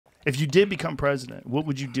If you did become president, what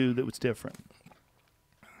would you do that was different?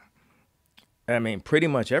 I mean, pretty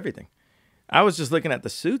much everything. I was just looking at the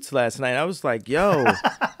suits last night. I was like, yo.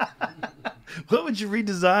 What would you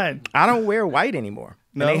redesign? I don't wear white anymore.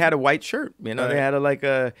 No? And they had a white shirt. You know, Right. they had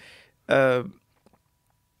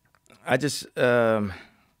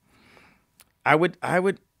I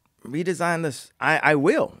would redesign this. I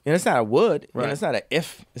will. And it's not a would. Right. And it's not a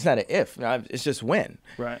if. It's not a if. It's just when.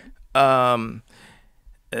 Right.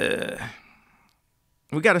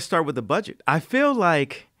 We got to start with the budget. I feel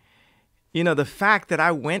like, you know, the fact that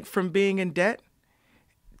I went from being in debt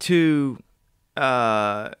to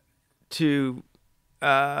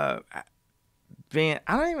being,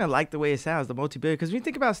 I don't even like the way it sounds, the multi-billion, because when you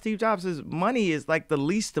think about Steve Jobs' money is like the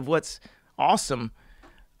least of what's awesome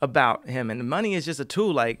about him, and the money is just a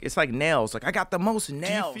tool. Like, it's like nails. Like, I got the most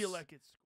nails. Do you feel like it's